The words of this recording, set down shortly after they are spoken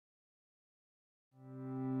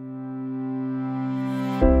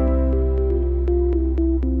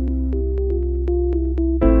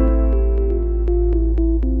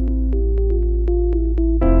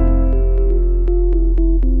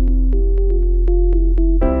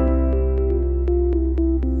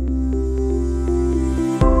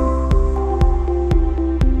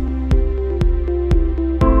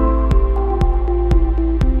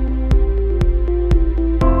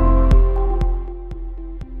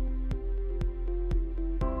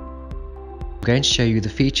I'm going to show you the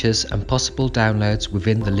features and possible downloads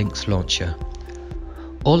within the Lynx launcher.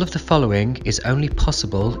 All of the following is only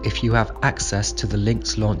possible if you have access to the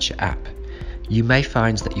Lynx launcher app. You may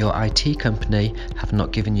find that your IT company have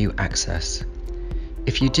not given you access.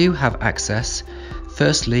 If you do have access,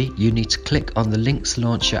 firstly you need to click on the Lynx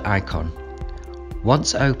launcher icon.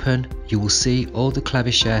 Once open, you will see all the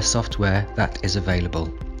Clevershare software that is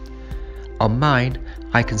available. On mine,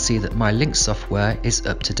 I can see that my Lynx software is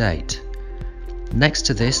up to date. Next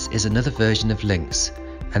to this is another version of Lynx,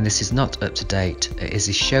 and this is not up to date. It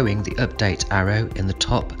is showing the update arrow in the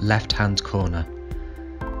top left hand corner.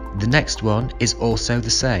 The next one is also the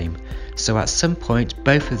same, so at some point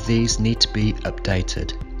both of these need to be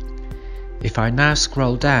updated. If I now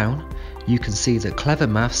scroll down, you can see that Clever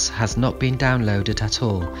Maths has not been downloaded at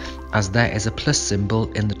all, as there is a plus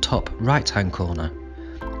symbol in the top right hand corner.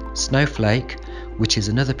 Snowflake, which is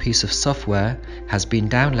another piece of software, has been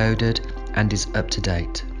downloaded and is up to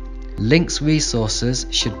date. Lynx resources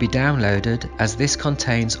should be downloaded, as this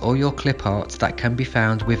contains all your clip art that can be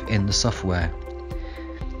found within the software.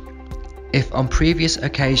 If on previous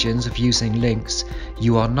occasions of using Lynx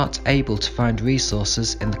you are not able to find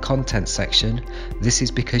resources in the content section, this is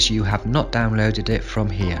because you have not downloaded it from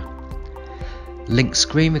here. Lynx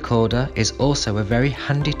Screen Recorder is also a very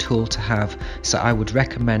handy tool to have, so I would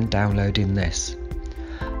recommend downloading this.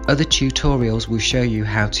 Other tutorials will show you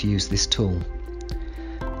how to use this tool.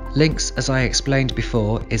 Lynx, as I explained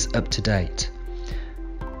before, is up to date,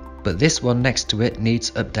 but this one next to it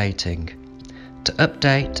needs updating. To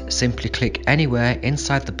update, simply click anywhere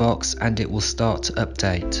inside the box and it will start to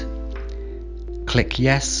update. Click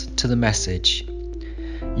yes to the message.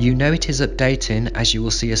 You know it is updating as you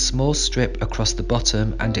will see a small strip across the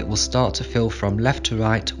bottom and it will start to fill from left to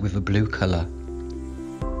right with a blue colour.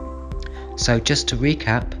 So just to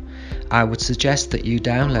recap, I would suggest that you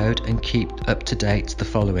download and keep up to date the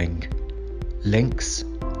following: Lynx,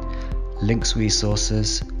 Lynx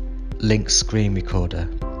Resources, Lynx Screen Recorder.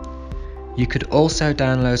 You could also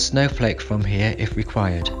download Snowflake from here if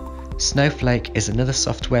required. Snowflake is another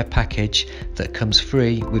software package that comes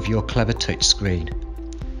free with your Clever touchscreen.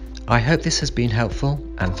 I hope this has been helpful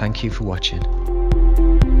and thank you for watching.